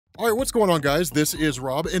Alright, what's going on, guys? This is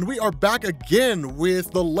Rob, and we are back again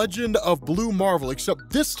with The Legend of Blue Marvel,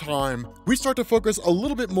 except this time, we start to focus a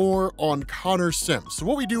little bit more on Connor Sims. So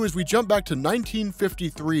what we do is we jump back to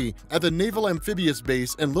 1953 at the Naval Amphibious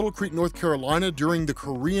Base in Little Creek, North Carolina during the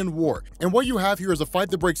Korean War. And what you have here is a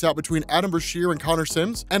fight that breaks out between Adam Brashear and Connor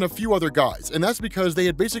Sims and a few other guys. And that's because they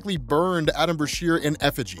had basically burned Adam Brashear in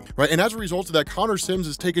effigy, right? And as a result of that, Connor Sims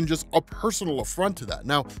has taken just a personal affront to that.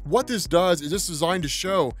 Now, what this does is it's designed to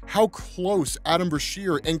show how close Adam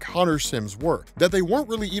Brashear and Connor Sims were. That they weren't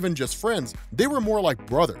really even just friends, they were more like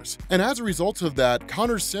brothers. And as a result of that,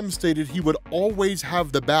 Connor Sims stated he would always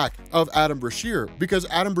have the back of Adam Brashear because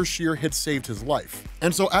Adam Brashear had saved his life.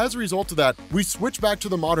 And so as a result of that, we switch back to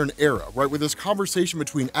the modern era, right, with this conversation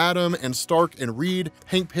between Adam and Stark and Reed,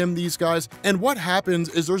 Hank Pym, these guys. And what happens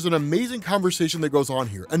is there's an amazing conversation that goes on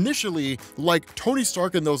here. Initially, like Tony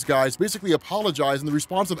Stark and those guys basically apologize, and the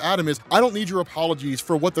response of Adam is, I don't need your apologies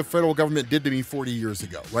for what the federal government did to me 40 years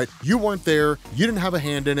ago, right? You weren't there, you didn't have a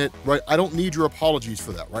hand in it, right? I don't need your apologies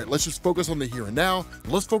for that, right? Let's just focus on the here and now,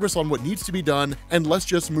 let's focus on what needs to be done, and let's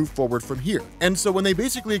just move forward from here. And so when they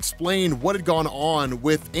basically explain what had gone on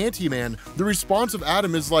with Ant-Man, the response of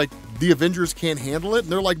Adam is like, the Avengers can't handle it.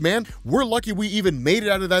 And they're like, man, we're lucky we even made it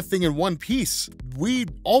out of that thing in one piece. We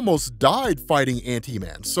almost died fighting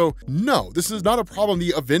Ant-Man. So no, this is not a problem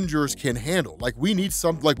the Avengers can handle. Like we need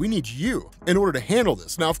you in order to handle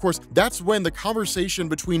this. Now, of course, that's when the conversation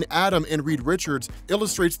between Adam and Reed Richards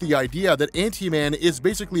illustrates the idea that Ant-Man is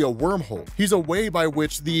basically a wormhole. He's a way by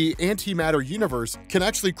which the antimatter universe can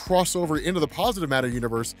actually cross over into the positive matter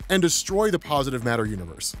universe and destroy the positive matter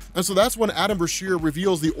universe. And so that's when Adam Brashear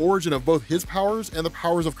reveals the origin of both his powers and the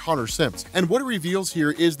powers of Connor Sims. And what it reveals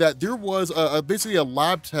here is that there was basically a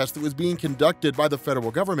lab test that was being conducted by the federal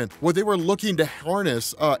government where they were looking to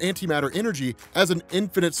harness antimatter energy as an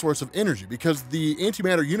infinite source of energy, because the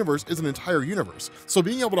antimatter universe is an entire universe. So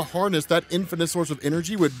being able to harness that infinite source of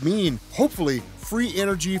energy would mean, hopefully, free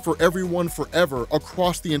energy for everyone forever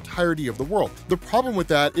across the entirety of the world. The problem with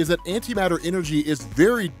that is that antimatter energy is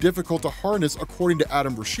very difficult to harness according to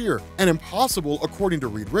Adam Brashear and impossible according to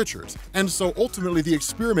Reed Richards. And so ultimately the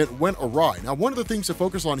experiment went awry. Now, one of the things to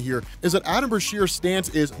focus on here is that Adam Brashear's stance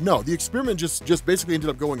is, no, the experiment just basically ended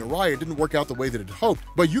up going awry. It didn't work out the way that it hoped,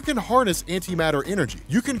 but you can harness antimatter energy.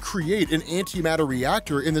 You can create an antimatter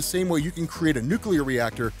reactor in the same way you can create a nuclear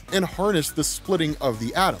reactor and harness the splitting of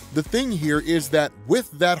the atom. The thing here is that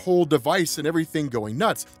with that whole device and everything going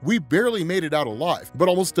nuts, we barely made it out alive. But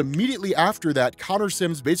almost immediately after that, Connor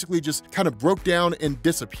Sims basically just kind of broke down and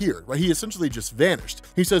disappeared, right? He essentially just vanished.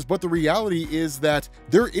 He says, but the reality is that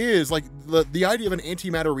there is, like, the idea of an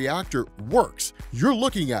antimatter reactor works. You're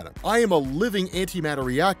looking at him. I am a living antimatter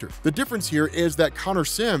reactor. The difference here is that Connor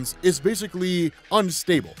Sims is basically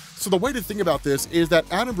unstable. So the way to think about this is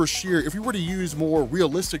that Adam Brashear, if we were to use more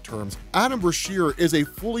realistic terms, Adam Brashear is a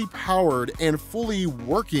fully powered and fully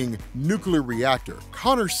working nuclear reactor.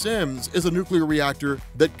 Connor Sims is a nuclear reactor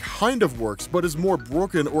that kind of works, but is more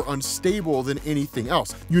broken or unstable than anything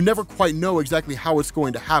else. You never quite know exactly how it's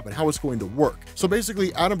going to happen, how it's going to work. So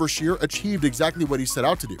basically, Adam Brashear achieved exactly what he set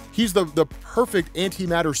out to do. He's the perfect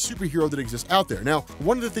antimatter superhero that exists out there. Now,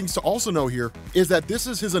 one of the things to also know here is that this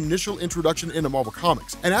is his initial introduction into Marvel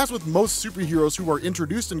Comics. And as with most superheroes who are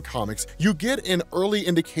introduced in comics, you get an early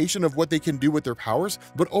indication of what they can do with their powers,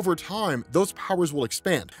 but over time, those powers will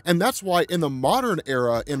expand. And that's why in the modern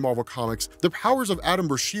era in Marvel Comics, the powers of Adam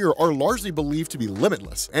Brashear are largely believed to be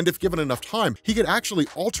limitless. And if given enough time, he could actually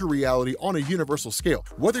alter reality on a universal scale.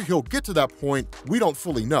 Whether he'll get to that point, we don't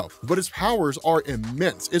fully know, but his powers are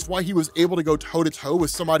immense. It's why he was able to go toe-to-toe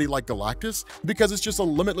with somebody like Galactus, because it's just a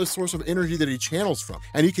limitless source of energy that he channels from,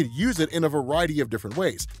 and he could use it in a variety of different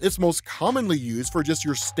ways. It's most commonly used for just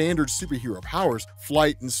your standard superhero powers,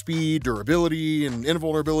 flight and speed, durability and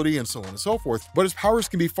invulnerability, and so on and so forth, but his powers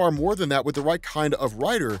can be far more than that with the right kind of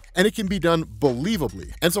writer, and it can be done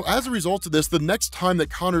believably. And so as a result of this, the next time that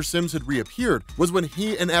Connor Sims had reappeared was when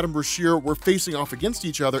he and Adam Brashear were facing off against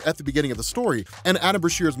each other at the beginning of the story, and Adam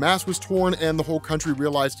Brashear's mask was torn and the whole country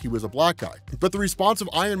realized he was a black guy. But the response of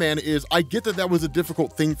Iron Man is, I get that that was a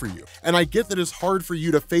difficult thing for you, and I get that it's hard for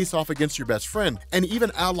you to face off against your best friend and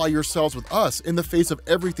even ally yourselves with us in the face of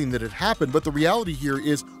everything that had happened, but the reality here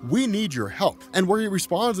is we need your help. And where he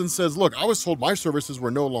responds and says, look, I was told my services were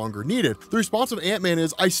no longer needed. The response of Ant-Man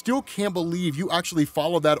is, I still can't believe you actually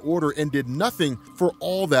followed that order and did nothing for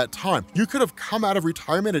all that time. You could have come out of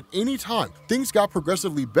retirement at any time. Things got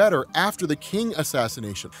progressively better after the King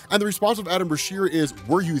assassination. And the response of Adam Brashear is,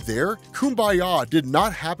 were you there? Kumbaya did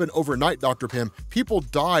not happen overnight, Dr. Pym. People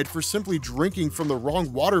died for simply drinking from the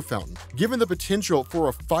wrong water fountain. Given the potential for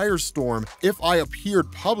a firestorm, if I appeared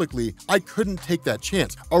publicly, I couldn't take that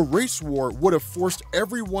chance. A race war would have forced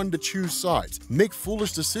everyone to choose sides, make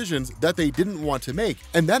foolish decisions that they didn't want to make,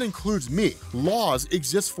 and that includes me. Laws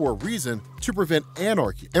exist for a reason, to prevent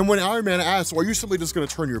anarchy. And when Iron Man asks, well, are you simply just going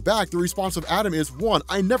to turn your back? The response of Adam is, 1,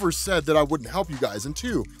 I never said that I wouldn't help you guys, and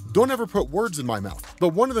 2, don't ever put words in my mouth. But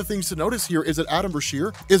one of the things to notice here is that Adam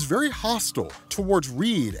Brashear is very hostile towards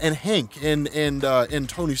Reed and Hank and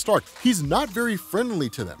Tony Stark. He's not very friendly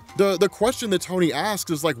to them. The question that Tony asks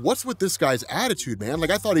is like, what's with this guy's attitude, man? Like,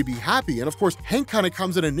 I thought he'd be happy. And of course, Hank kind of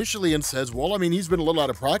comes in initially and says, well, I mean, he's been a little out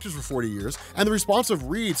of practice for 40 years. And the response of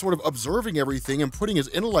Reed sort of observing everything and putting his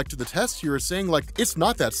intellect to the test here is saying, like, it's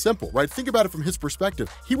not that simple, right? Think about it from his perspective.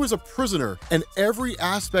 He was a prisoner and every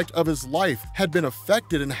aspect of his life had been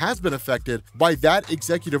affected and has been affected by that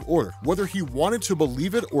executive order, whether he wanted to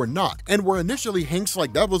believe it or not. And where initially Hank's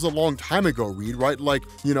like, that was a long time ago, Reed, right? Like,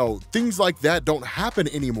 you know, things like that don't happen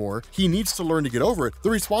anymore. He needs to learn to get over it. The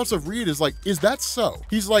response of Reed is like, is that so?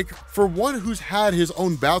 He's like, for one who's had his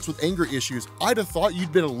own bouts with anger issues, I'd have thought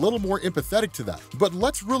you'd been a little more empathetic to that. But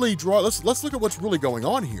let's really let's look at what's really going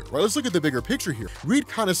on here, right? Let's look at the bigger picture here. Reed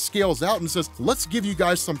kind of scales out and says, let's give you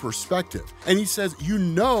guys some perspective. And he says, you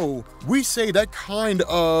know, we say that kind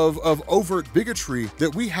of overt bigotry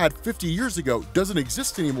that we had 50 years ago doesn't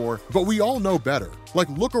exist anymore, but we all know better. Like,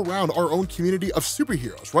 look around our own community of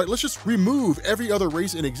superheroes, right? Let's just remove every other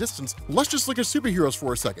race in existence. Let's just look at superheroes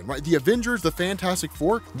for a second, right? The Avengers, the Fantastic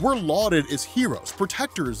Four, we're lauded as heroes,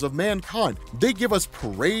 protectors of mankind. They give us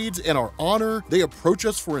parades and our honor. They approach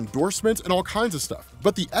us for endorsements and all kinds of stuff.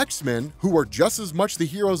 But the X-Men, who are just as much the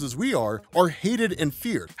heroes as we are hated and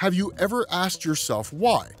feared. Have you ever asked yourself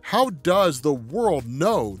why? How does the world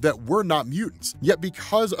know that we're not mutants? Yet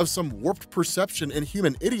because of some warped perception and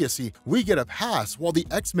human idiocy, we get a pass while the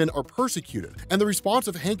X-Men are persecuted. And the response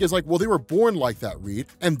of Hank is like, well, they were born like that, Reed,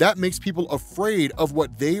 and that makes people afraid of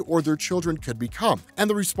what they or their children could become. And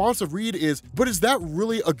the response of Reed is, but is that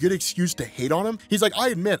really a good excuse to hate on him? He's like, I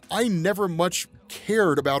admit, I never much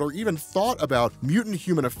cared about or even thought about mutant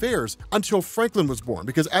human affairs until Franklin was born,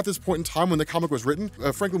 because at this point in time when the comic was written,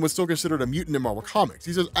 Franklin was still considered a mutant in Marvel Comics.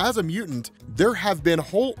 He says, as a mutant, there have been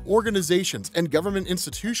whole organizations and government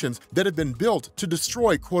institutions that have been built to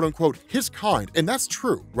destroy, quote unquote, his kind. And that's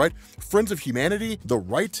true, right? Friends of Humanity, the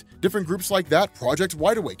Right, different groups like that, Project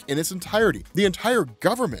Wide Awake in its entirety. The entire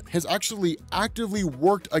government has actually actively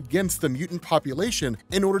worked against the mutant population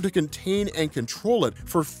in order to contain and control it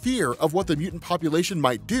for fear of what the mutant population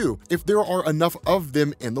might do if there are enough of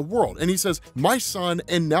them in the world. And he says, my son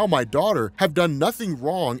and now my daughter have done nothing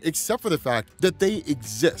wrong except for the fact that they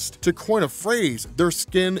exist. To coin a phrase, their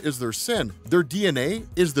skin is their sin, their DNA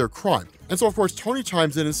is their crime. And so, of course, Tony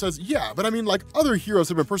chimes in and says, yeah, but I mean, like, other heroes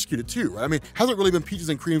have been persecuted too, right? I mean, hasn't really been peaches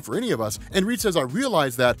and cream for any of us. And Reed says, I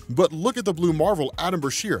realize that, but look at the Blue Marvel, Adam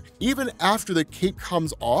Brashear. Even after the cape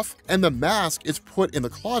comes off and the mask is put in the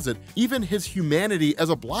closet, even his humanity as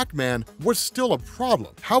a black man was still a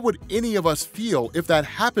problem. How would any of us feel if that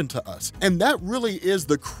happened to us? And that really is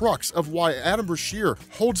the crux of why Adam Brashear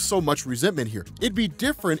holds so much resentment here. It'd be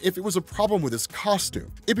different if it was a problem with his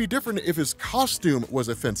costume. It'd be different if his costume was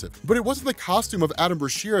offensive, but it wasn't the costume of Adam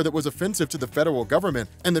Brashear that was offensive to the federal government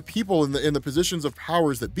and the people in the positions of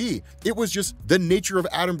powers that be. It was just the nature of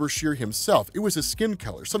Adam Brashear himself. It was his skin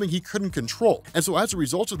color, something he couldn't control. And so as a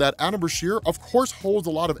result of that, Adam Brashear, of course, holds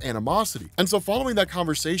a lot of animosity. And so following that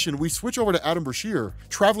conversation, we switch over to Adam Brashear,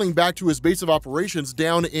 traveling back to his base of operations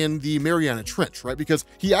down in the Mariana Trench, right? Because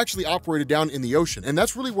he actually operated down in the ocean. And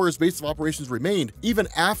that's really where his base of operations remained even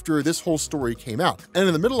after this whole story came out. And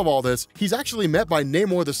in the middle of all this, he's actually met by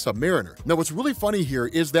Namor the Submariner. Now, what's really funny here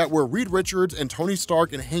is that where Reed Richards and Tony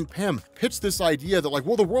Stark and Hank Pym pitched this idea that, like,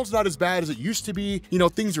 well, the world's not as bad as it used to be, you know,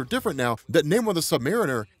 things are different now, that Namor the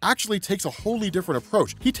Submariner actually takes a wholly different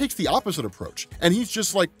approach. He takes the opposite approach, and he's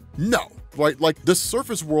just like, no. Right? Like, the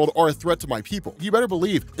surface world are a threat to my people. You better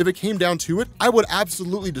believe if it came down to it, I would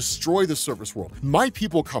absolutely destroy the surface world. My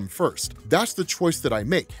people come first. That's the choice that I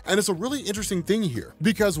make. And it's a really interesting thing here,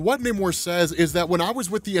 because what Namor says is that when I was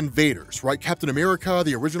with the invaders, right? Captain America,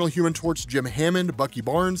 the original Human Torch, Jim Hammond, Bucky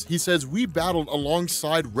Barnes, he says, we battled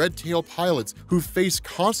alongside red tail pilots who face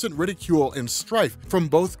constant ridicule and strife from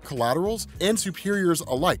both collaterals and superiors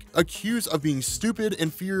alike. Accused of being stupid,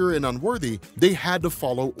 inferior, and unworthy, they had to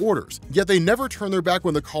follow orders. Yet they never turned their back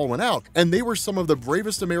when the call went out, and they were some of the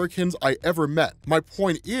bravest Americans I ever met. My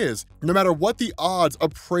point is, no matter what the odds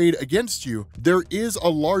arrayed against you, there is a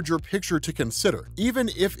larger picture to consider, even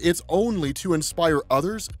if it's only to inspire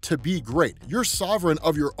others to be great. You're sovereign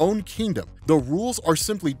of your own kingdom. The rules are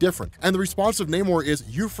simply different. And the response of Namor is,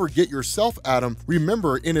 you forget yourself, Adam.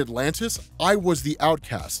 Remember, in Atlantis, I was the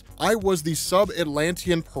outcast. I was the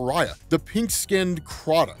sub-Atlantean pariah, the pink-skinned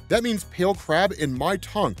Krata. That means pale crab in my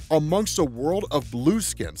tongue, amongst a world of blue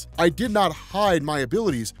skins. I did not hide my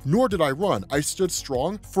abilities, nor did I run. I stood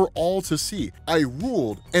strong for all to see. I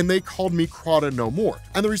ruled, and they called me Krata no more.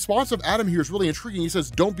 And the response of Adam here is really intriguing. He says,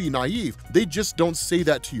 don't be naive. They just don't say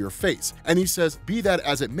that to your face. And he says, be that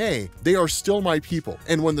as it may, they are still my people.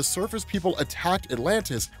 And when the surface people attacked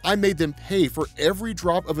Atlantis, I made them pay for every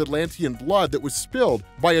drop of Atlantean blood that was spilled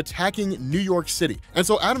by attacking New York City. And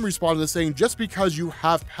so Adam responded saying, just because you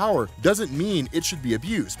have power doesn't mean it should be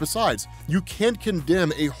abused. Besides, you can't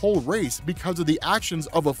condemn a whole race because of the actions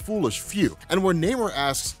of a foolish few. And when Namor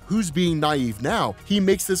asks, who's being naive now, he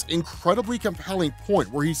makes this incredibly compelling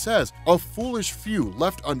point where he says, a foolish few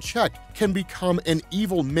left unchecked can become an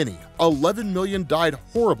evil many. 11 million died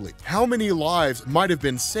horribly. How many lives might have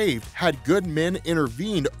been saved had good men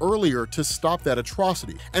intervened earlier to stop that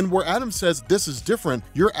atrocity? And where Adam says this is different,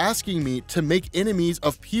 you're asking me to make enemies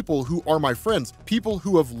of people who are my friends, people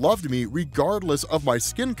who have loved me regardless of my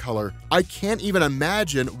skin color. I can't even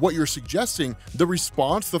imagine what you're suggesting. The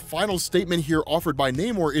response, the final statement here offered by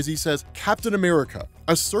Namor is he says, Captain America,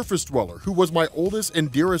 a surface dweller who was my oldest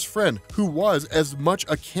and dearest friend, who was as much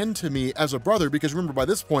akin to me as a brother, because remember by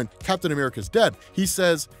this point, Captain America's dead. He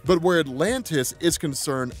says, but where Atlantis is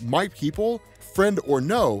concerned, my people, friend or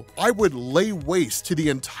no, I would lay waste to the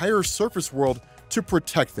entire surface world to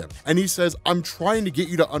protect them. And he says, I'm trying to get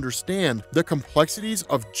you to understand the complexities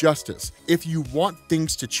of justice. If you want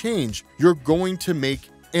things to change, you're going to make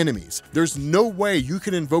enemies. There's no way you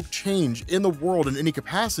can invoke change in the world in any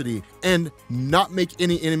capacity and not make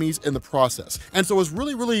any enemies in the process. And so it's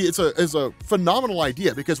it's a phenomenal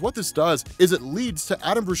idea, because what this does is it leads to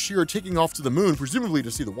Adam Brashear taking off to the moon, presumably to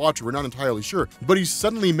see the Watcher, we're not entirely sure, but he's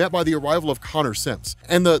suddenly met by the arrival of Connor Sims.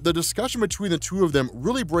 And the discussion between the two of them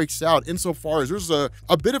really breaks out insofar as there's a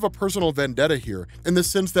bit of a personal vendetta here, in the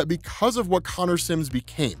sense that because of what Connor Sims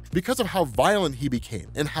became, because of how violent he became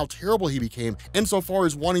and how terrible he became, insofar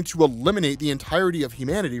as wanting to eliminate the entirety of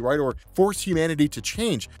humanity, right, or force humanity to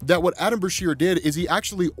change, that what Adam Brashear did is he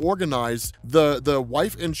actually organized the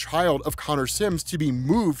wife and child of Connor Sims to be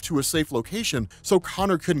moved to a safe location so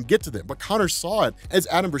Connor couldn't get to them. But Connor saw it as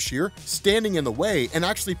Adam Brashear standing in the way and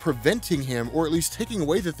actually preventing him, or at least taking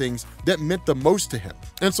away the things that meant the most to him.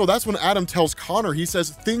 And so that's when Adam tells Connor, he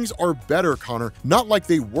says, things are better, Connor, not like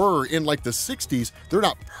they were in like the 60s. They're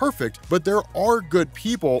not perfect, but there are good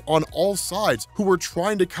people on all sides who were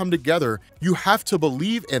trying to come together. You have to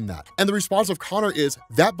believe in that. And the response of Connor is,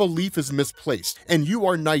 that belief is misplaced, and you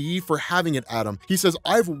are naive for having it, Adam. He says,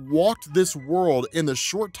 I've walked this world in the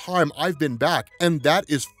short time I've been back, and that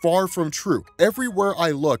is far from true. Everywhere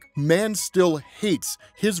I look, man still hates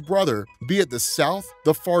his brother, be it the South,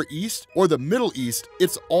 the Far East, or the Middle East.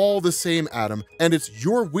 It's all the same, Adam, and it's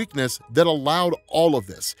your weakness that allowed all of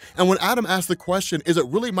this. And when Adam asked the question, is it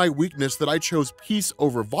really my weakness that I chose peace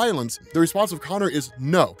over violence? The response of Connor is,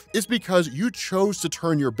 no, it's because you chose to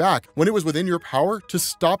turn your back when it was within your power to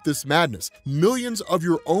stop this madness. Millions of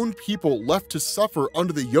your own people left to suffer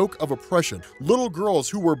under the yoke of oppression. Little girls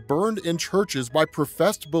who were burned in churches by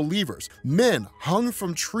professed believers. Men hung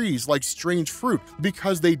from trees like strange fruit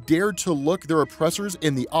because they dared to look their oppressors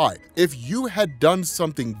in the eye. If you had done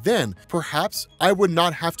something then, perhaps I would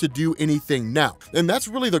not have to do anything now. And that's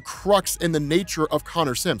really the crux and the nature of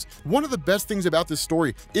Connor Sims. One of the best things about this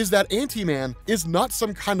story is that Ant-Man is not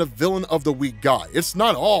some kind of villain of the weak guy. It's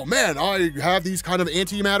not, oh man, I have these kind of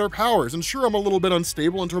antimatter powers, and sure, I'm a little bit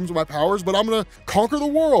unstable in terms of my powers, but I'm gonna conquer the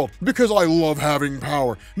world because I love having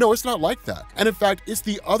power. No, it's not like that. And in fact, it's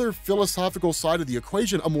the other philosophical side of the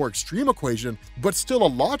equation, a more extreme equation, but still a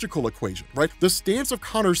logical equation, right? The stance of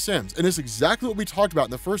Connor Sims, and it's exactly what we talked about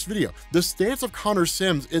in the first video, the stance of Connor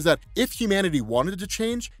Sims is that if humanity wanted to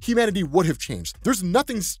change, humanity would have changed. There's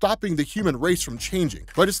nothing stopping the human race from changing,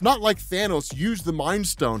 right? It's not like Thanos used the Mind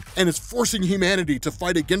Stone and is forcing humanity to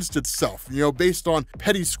fight against itself, based on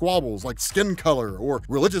petty squabbles like skin color or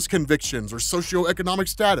religious convictions or socioeconomic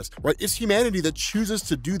status, right? It's humanity that chooses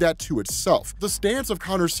to do that to itself. The stance of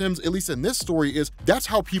Connor Sims, at least in this story, is that's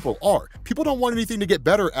how people are. People don't want anything to get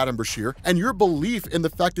better, Adam Brashear, and your belief in the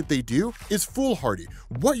fact that they do is foolhardy.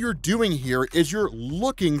 What you're doing here is you're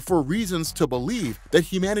looking for reasons to believe that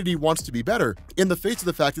humanity wants to be better in the face of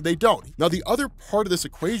the fact that they don't. Now, the other part of this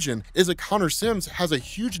equation is that Connor Sims has a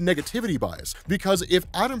huge negativity bias, because if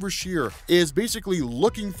Adam Brashear is basically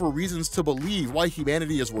looking for reasons to believe why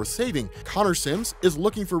humanity is worth saving, Connor Sims is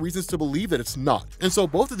looking for reasons to believe that it's not. And so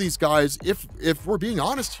both of these guys, if we're being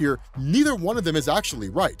honest here, neither one of them is actually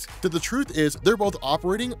right. That the truth is they're both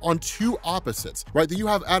operating on two opposites, right? That you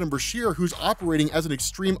have Adam Brashear, who's operating as an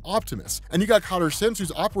extreme optimist, and you got Connor Sims,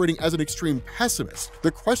 who's operating as an extreme pessimist.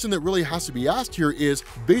 The question that really has to be asked here is,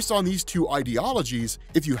 based on these two ideologies,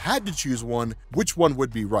 if you had to choose one, which one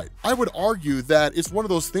would be right? I would argue that it's one of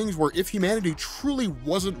those things where if humanity truly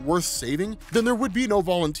wasn't worth saving, then there would be no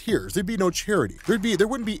volunteers, there'd be no charity, there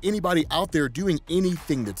wouldn't be anybody out there doing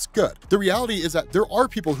anything that's good. The reality is that there are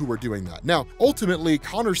people who are doing that. Now, ultimately,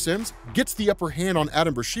 Connor Sims gets the upper hand on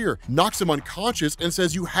Adam Brashear, knocks him unconscious, and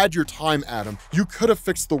says, you had your time, Adam. You could have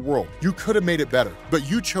fixed the world. You could have made it better, but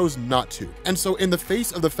you chose not to. And so in the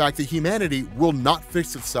face of the fact that humanity will not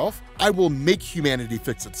fix itself, I will make humanity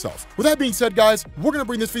fix itself. With that being said, guys, we're gonna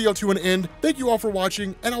bring this video to an end. Thank you all for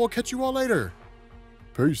watching, and I will catch you all later.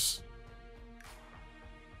 Peace.